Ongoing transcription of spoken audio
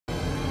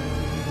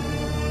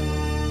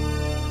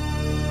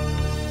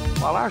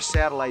While our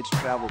satellites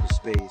travel to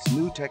space,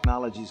 new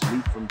technologies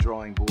leap from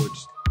drawing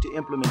boards to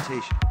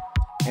implementation,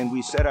 and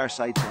we set our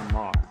sights on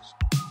Mars.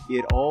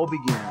 It all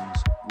begins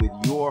with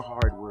your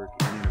hard work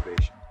and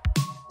innovation.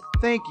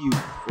 Thank you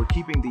for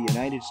keeping the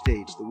United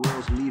States the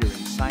world's leader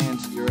in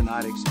science,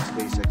 aeronautics, and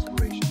space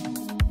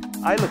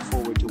exploration. I look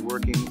forward to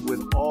working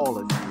with all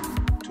of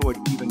you toward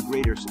even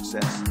greater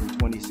success in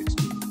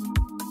 2016.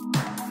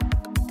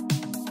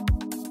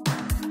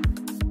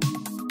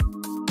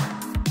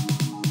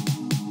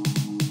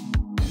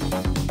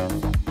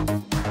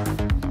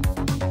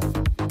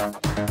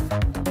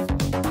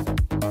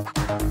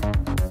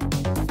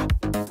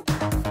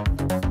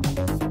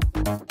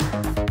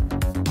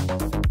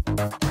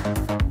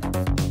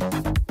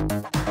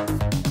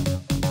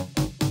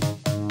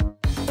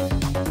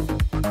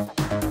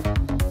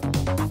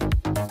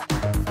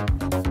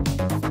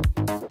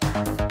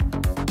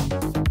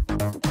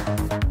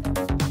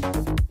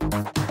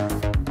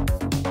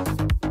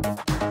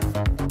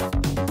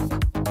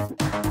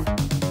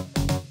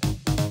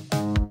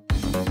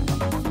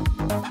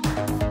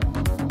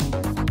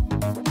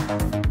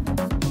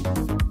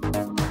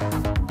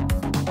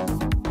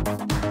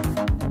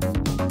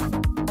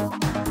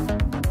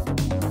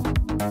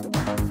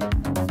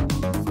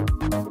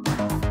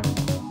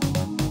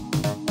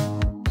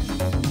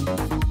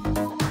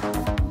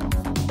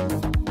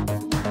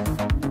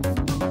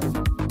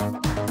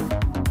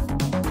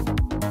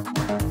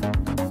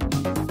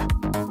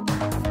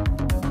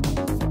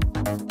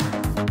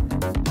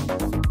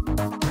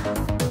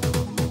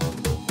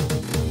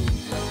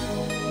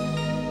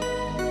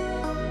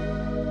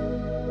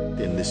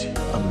 In this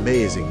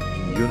amazing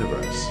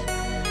universe,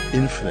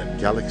 infinite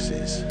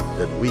galaxies,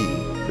 that we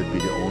could be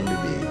the only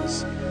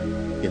beings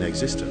in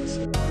existence.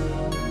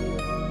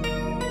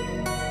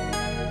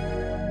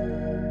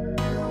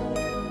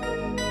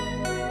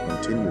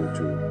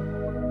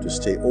 Continue to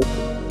stay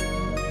open,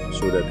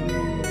 so that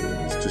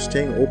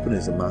staying open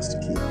is the master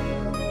key.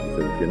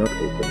 Because if you're not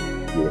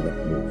open, you will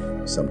not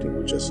move. Something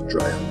will just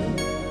dry up.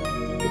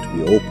 But to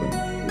be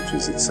open, which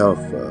is itself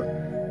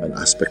an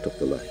aspect of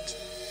the light.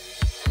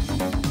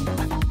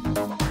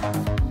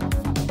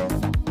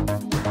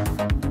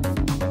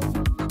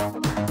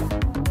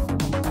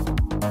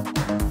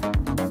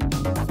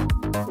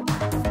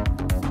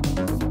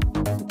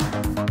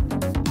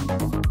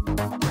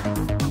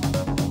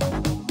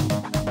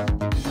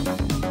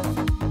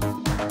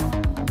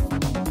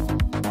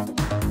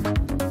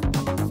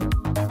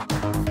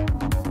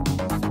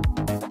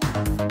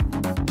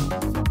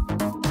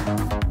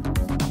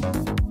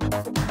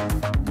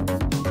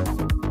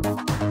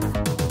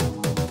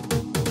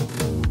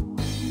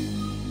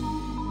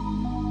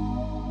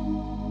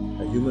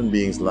 A human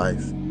being's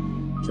life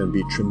can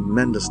be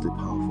tremendously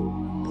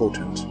powerful,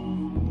 potent,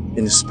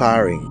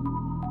 inspiring.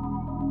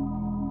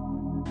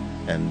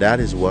 And that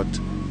is what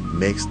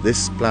makes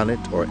this planet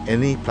or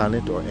any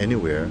planet or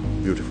anywhere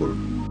beautiful.